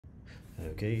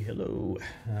Okay, hello.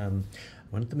 I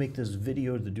wanted to make this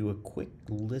video to do a quick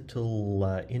little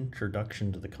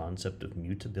introduction to the concept of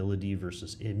mutability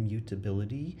versus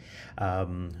immutability.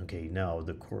 Okay, now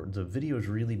the video is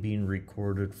really being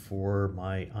recorded for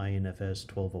my INFS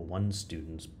 1201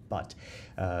 students, but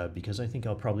because I think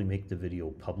I'll probably make the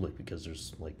video public because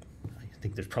I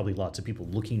think there's probably lots of people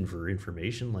looking for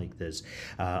information like this.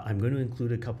 I'm going to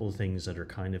include a couple of things that are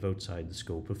kind of outside the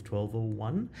scope of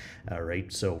 1201. All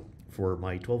right, so for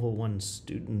my 1201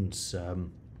 students,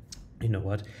 you know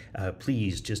what?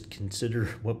 Please just consider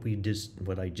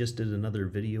what I just did another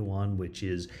video on, which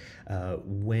is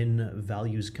when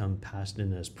values come passed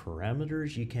in as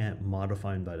parameters, you can't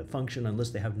modify them by the function unless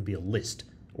they happen to be a list.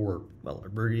 Or, well,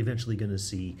 we're eventually going to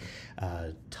see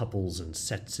tuples and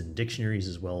sets in dictionaries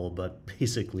as well, but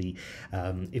basically,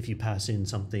 if you pass in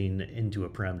something into a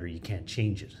parameter, you can't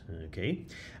change it, okay?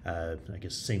 I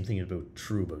guess same thing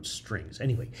true about strings.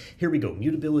 Anyway, here we go,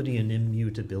 mutability and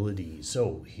immutability.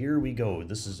 So here we go.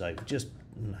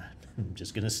 I'm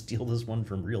just going to steal this one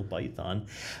from real Python.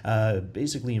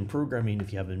 Basically, in programming,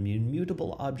 if you have an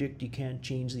immutable object, you can't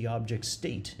change the object's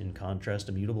state. In contrast,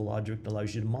 a mutable object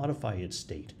allows you to modify its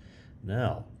state.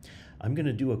 Now, I'm going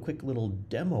to do a quick little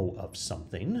demo of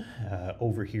something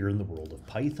over here in the world of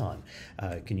Python.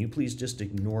 Can you please just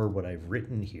ignore what I've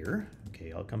written here?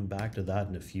 Okay, I'll come back to that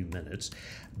in a few minutes.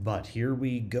 But here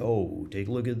we go. Take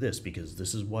a look at this because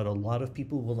this is what a lot of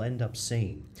people will end up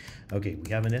saying. Okay, we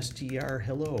have an str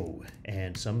hello,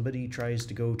 and somebody tries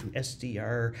to go to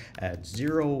str at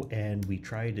 0, and we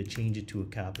try to change it to a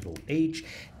capital H,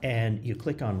 and you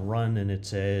click on run, and it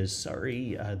says,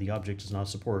 sorry, the object does not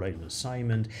support item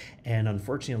assignment. And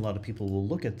unfortunately, a lot of people will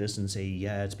look at this and say,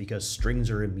 yeah, it's because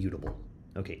strings are immutable.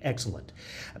 Okay, excellent.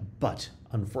 But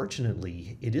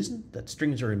unfortunately, it isn't that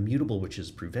strings are immutable which is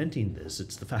preventing this.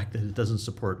 It's the fact that it doesn't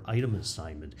support item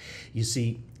assignment. You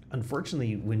see,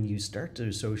 unfortunately, when you start to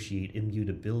associate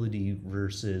immutability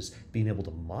versus being able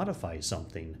to modify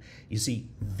something, you see,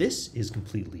 this is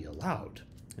completely allowed.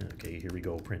 Okay, here we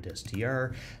go, print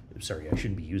str. Sorry, I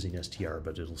shouldn't be using str,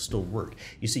 but it'll still work.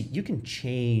 You see, you can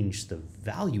change the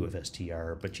value of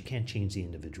str, but you can't change the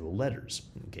individual letters,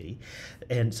 okay?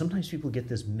 And sometimes people get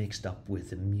this mixed up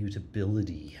with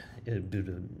immutability,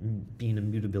 being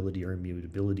immutability or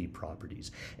immutability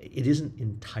properties. It isn't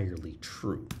entirely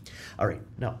true. All right,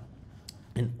 now,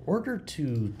 in order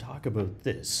to talk about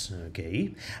this,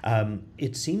 okay,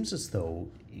 it seems as though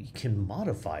you can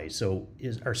modify. So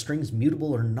are strings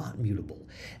mutable or not mutable?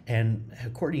 And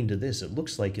according to this, it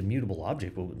looks like a mutable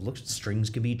object. Well, it looks strings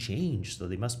can be changed, so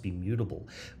they must be mutable.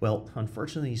 Well,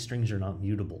 unfortunately, strings are not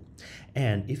mutable.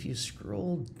 And if you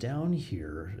scroll down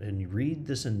here and you read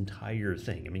this entire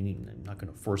thing, I mean, I'm not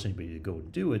going to force anybody to go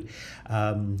and do it.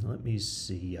 Let me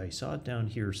see. I saw it down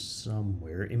here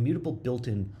somewhere. Immutable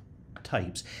built-in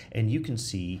types, and you can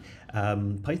see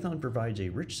Python provides a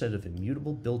rich set of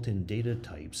immutable built-in data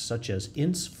types such as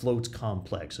ints, floats,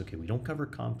 complex. Okay, we don't cover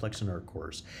complex in our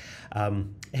course.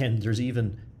 And there's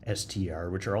even str,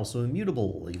 which are also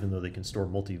immutable, even though they can store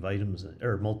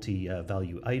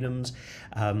multi-value items.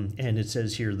 And it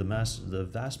says here the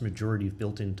vast majority of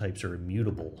built-in types are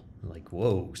immutable. Like,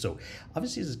 whoa. So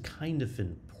obviously this is kind of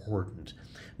important.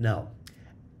 Now,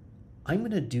 I'm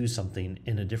going to do something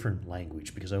in a different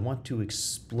language because I want to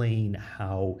explain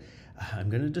how I'm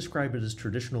going to describe it as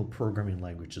traditional programming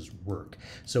languages work.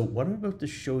 So what I'm about to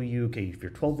show you, okay, if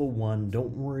you're 1201,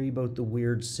 don't worry about the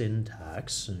weird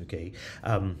syntax, okay?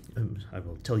 I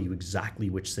will tell you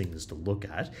exactly which things to look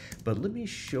at, but let me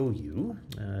show you,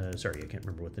 sorry, I can't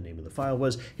remember what the name of the file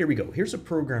was. Here we go. Here's a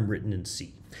program written in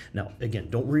C. Now, again,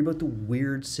 don't worry about the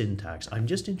weird syntax. I'm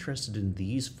just interested in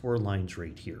these 4 lines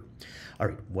right here. All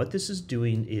right, what this is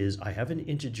doing is I have an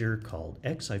integer called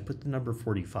x. I put the number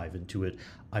 45 into it.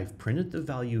 I've printed the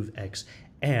value of x,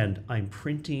 and I'm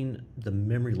printing the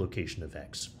memory location of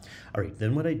x. All right,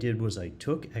 then what I did was I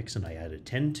took x and I added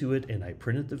 10 to it, and I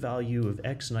printed the value of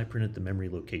x, and I printed the memory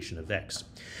location of x.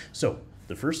 So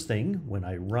the first thing, when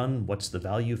I run what's the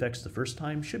value of x the first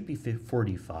time, should be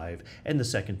 45, and the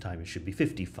second time it should be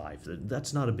 55.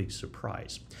 That's not a big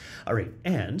surprise. All right,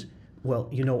 and, well,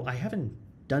 you know, I haven't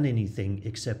done anything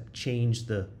except change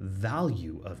the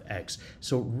value of x.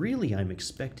 So really, I'm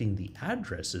expecting the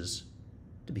addresses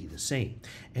to be the same.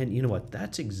 And you know what?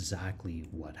 That's exactly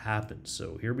what happens.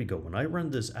 So here we go. When I run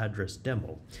this address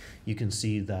demo, you can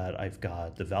see that I've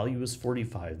got the value is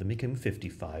 45, then became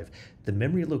 55. The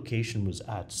memory location was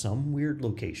at some weird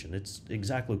location. Its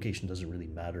exact location doesn't really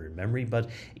matter in memory, but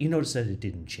you notice that it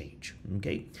didn't change,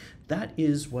 okay? That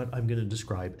is what I'm going to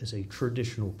describe as a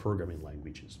traditional programming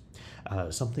languages.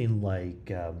 Something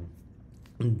like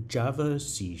Java,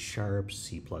 C Sharp,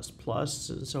 C++,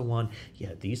 and so on.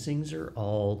 Yeah, these things are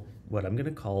all what I'm going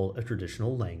to call a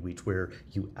traditional language where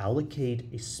you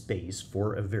allocate a space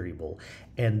for a variable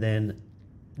and then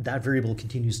that variable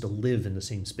continues to live in the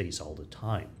same space all the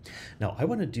time. Now, I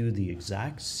want to do the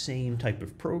exact same type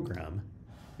of program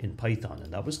in Python,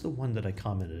 and that was the one that I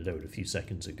commented out a few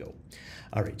seconds ago.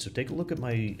 All right, so take a look at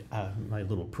my my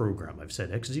little program. I've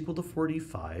said x is equal to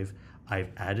 45.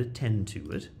 I've added 10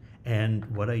 to it, and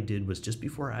what I did was just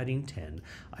before adding 10,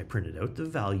 I printed out the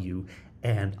value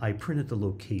and I printed the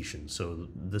location. So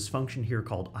this function here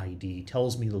called id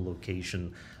tells me the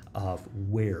location of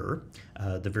where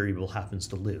the variable happens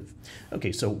to live.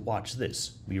 Okay, so watch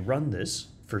this. We run this.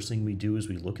 First thing we do is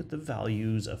we look at the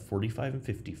values of 45 and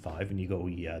 55 and you go,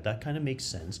 yeah, that kind of makes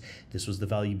sense. This was the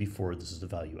value before, this is the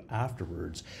value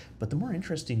afterwards. But the more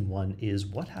interesting one is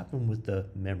what happened with the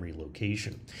memory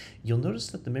location. You'll notice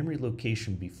that the memory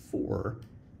location before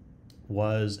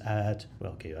was at,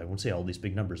 well, okay, I won't say all these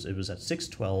big numbers. It was at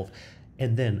 612.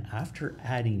 And then after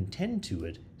adding 10 to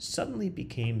it, suddenly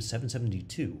became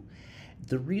 772.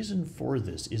 The reason for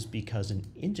this is because an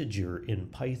integer in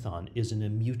Python is an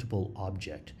immutable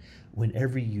object.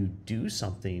 Whenever you do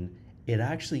something, it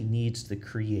actually needs to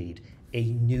create a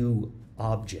new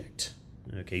object,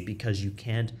 okay? Because you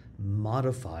can't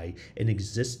modify an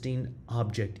existing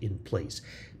object in place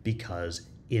because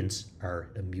ints are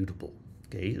immutable.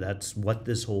 Okay, that's what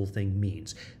this whole thing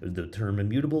means. The term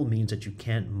immutable means that you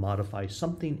can't modify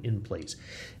something in place.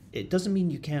 It doesn't mean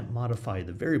you can't modify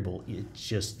the variable. It's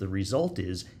just the result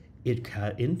is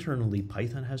internally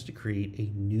Python has to create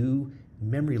a new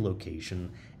memory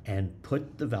location and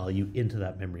put the value into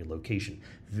that memory location.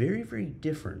 Very, very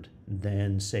different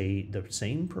than, say, the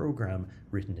same program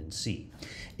written in C.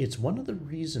 It's one of the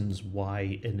reasons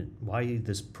why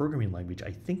this programming language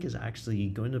I think is actually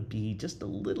going to be just a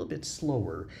little bit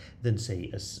slower than,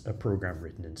 say, a program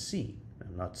written in C.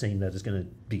 I'm not saying that it's going to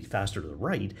be faster to the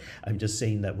right. I'm just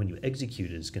saying that when you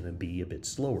execute it, it's going to be a bit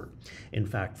slower. In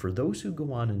fact, for those who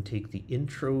go on and take the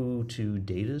Intro to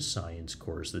Data Science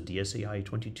course, the DSAI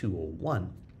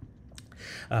 2201,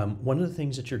 one of the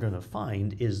things that you're going to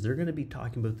find is they're going to be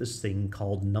talking about this thing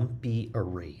called NumPy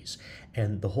arrays.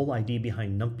 And the whole idea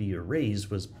behind NumPy arrays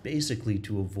was basically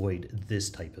to avoid this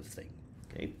type of thing.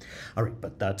 Okay, all right,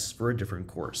 but that's for a different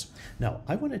course. Now,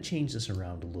 I want to change this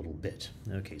around a little bit.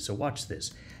 Okay, so watch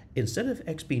this. Instead of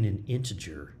x being an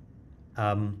integer,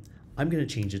 I'm going to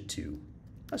change it to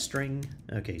a string.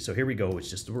 Okay, so here we go. It's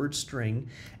just the word string,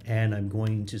 and I'm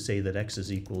going to say that x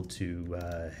is equal to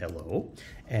hello,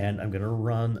 and I'm going to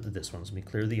run this one. So let me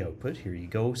clear the output. Here you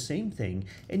go, same thing,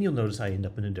 and you'll notice I end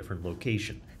up in a different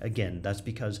location. Again, that's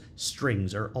because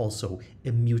strings are also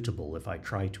immutable. If I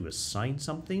try to assign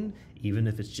something, even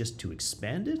if it's just to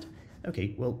expand it,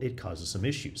 okay, well, it causes some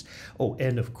issues. Oh,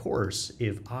 and of course,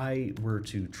 if I were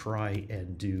to try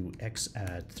and do x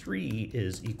at 3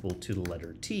 is equal to the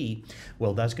letter t,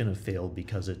 well, that's going to fail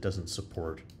because it doesn't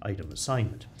support item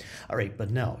assignment. All right, but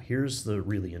now here's the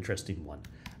really interesting one.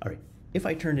 All right, if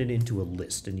I turn it into a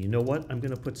list, and you know what? I'm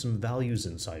going to put some values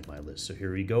inside my list. So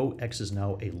here we go. X is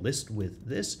now a list with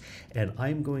this, and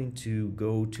I'm going to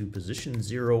go to position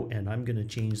 0, and I'm going to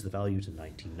change the value to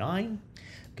 99.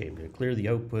 Okay, I'm going to clear the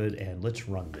output and let's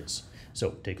run this.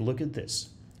 So take a look at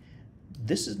this.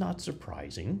 This is not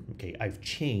surprising. Okay, I've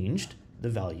changed the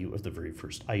value of the very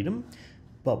first item,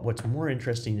 but what's more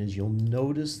interesting is you'll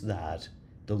notice that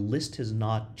the list has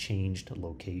not changed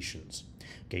locations.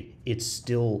 Okay, it's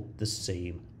still the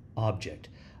same object.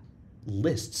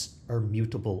 Lists are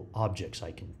mutable objects.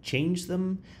 I can change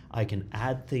them. I can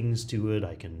add things to it.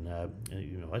 I can,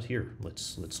 you know what? Here,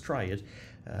 let's try it.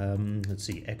 Let's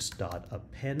see, x dot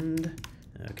append.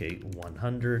 Okay,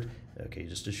 100. Okay,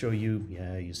 just to show you,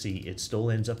 yeah, you see, it still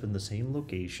ends up in the same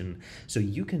location. So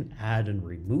you can add and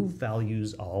remove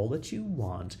values all that you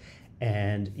want,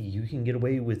 and you can get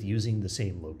away with using the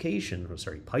same location. Or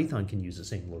sorry, Python can use the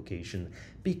same location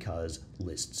because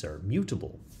lists are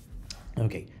mutable.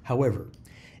 Okay, however,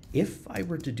 if I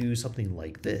were to do something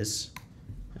like this,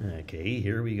 okay,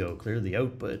 here we go, clear the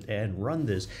output and run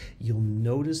this, you'll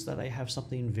notice that I have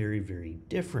something very, very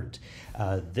different.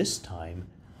 This time,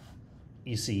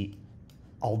 you see,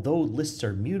 although lists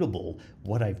are mutable,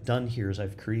 what I've done here is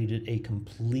I've created a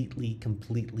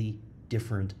completely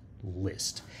different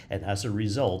list. And as a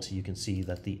result, you can see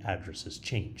that the address has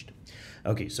changed.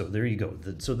 Okay, so there you go.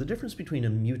 So the difference between a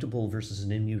mutable versus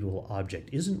an immutable object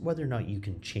isn't whether or not you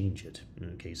can change it.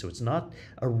 Okay, so it's not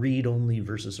a read-only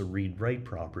versus a read-write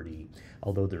property,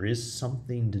 although there is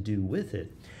something to do with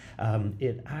it.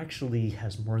 It actually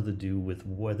has more to do with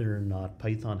whether or not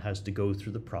Python has to go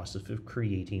through the process of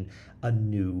creating a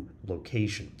new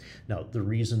location. Now, the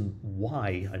reason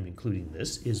why I'm including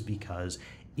this is because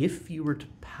if you were to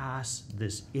pass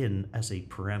this in as a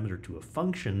parameter to a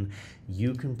function,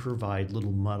 you can provide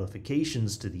little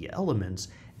modifications to the elements,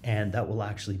 and that will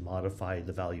actually modify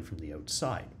the value from the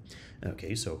outside.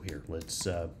 Okay, so here, let's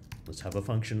have a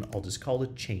function. I'll just call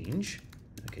it change.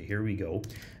 Okay, here we go.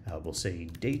 We'll say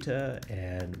data,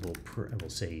 and we'll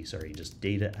say, sorry, just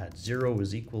data at 0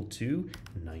 is equal to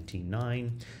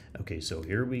 99. Okay, so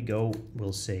here we go.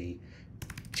 We'll say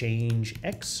change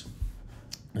x.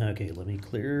 Okay, let me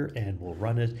clear, and we'll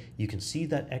run it. You can see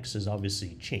that x is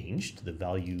obviously changed. The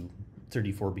value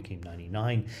 34 became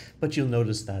 99, but you'll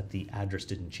notice that the address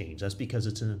didn't change. That's because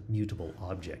it's an immutable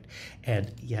object.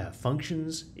 And yeah,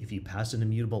 functions, if you pass an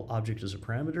immutable object as a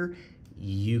parameter,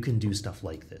 you can do stuff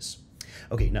like this.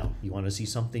 Okay, now you want to see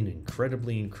something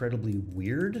incredibly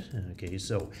weird. Okay,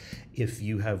 so if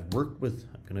you have worked with,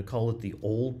 I'm going to call it the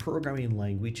old programming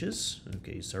languages.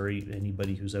 Okay, sorry,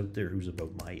 anybody who's out there who's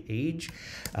about my age.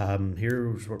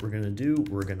 Here's what we're going to do.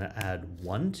 We're going to add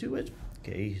 1 to it.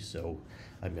 Okay, so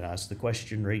I'm going to ask the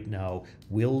question right now,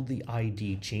 will the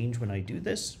ID change when I do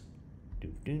this?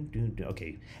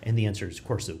 Okay, and the answer is, of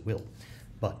course it will.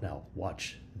 But now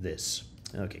watch this.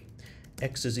 Okay,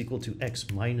 x is equal to x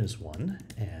minus 1,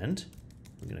 and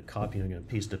I'm going to copy and I'm going to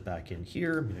paste it back in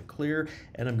here. I'm going to clear,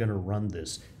 and I'm going to run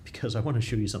this because I want to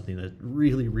show you something that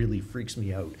really freaks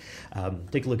me out.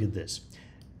 Take a look at this.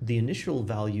 The initial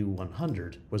value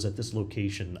 100 was at this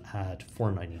location at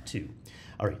 492.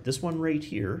 All right, this one right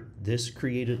here, this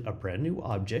created a brand new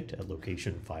object at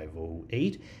location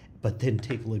 508, but then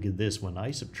take a look at this. When I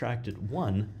subtracted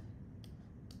 1,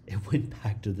 it went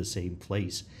back to the same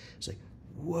place. It's like,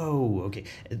 whoa, okay.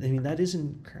 I mean, that is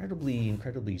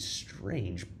incredibly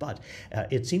strange, but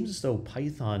it seems as though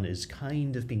Python is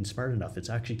kind of being smart enough. It's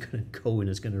actually going to go and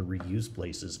it's going to reuse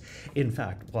places. In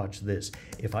fact, watch this.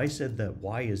 If I said that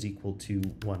y is equal to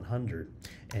 100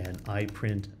 and I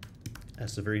print,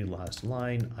 that's the very last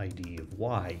line, ID of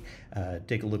y,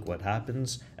 take a look what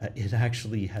happens. It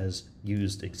actually has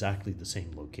used exactly the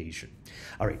same location.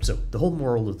 All right, so the whole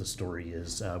moral of the story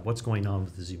is what's going on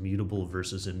with this immutable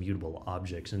versus immutable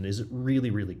objects, and is it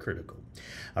really critical?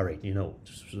 All right, you know,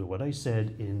 so what I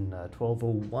said in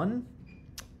 1201,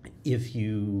 if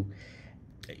you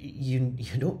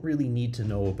don't really need to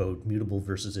know about mutable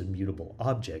versus immutable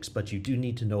objects, but you do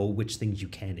need to know which things you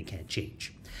can and can't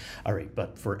change. All right,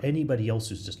 but for anybody else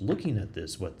who's just looking at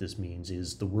this, what this means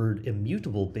is the word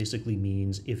immutable basically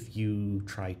means if you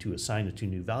try to assign it to a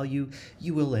new value,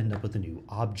 you will end up with a new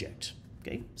object.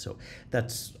 Okay, so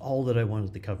that's all that I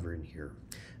wanted to cover in here.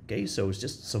 Okay, so it's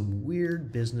just some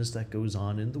weird business that goes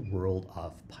on in the world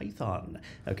of Python.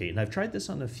 Okay, and I've tried this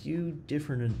on a few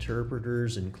different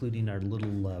interpreters, including our little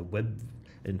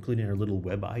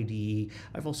web IDE.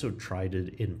 I've also tried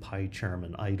it in PyCharm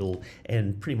and idle,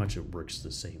 and pretty much it works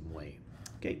the same way.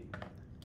 Okay,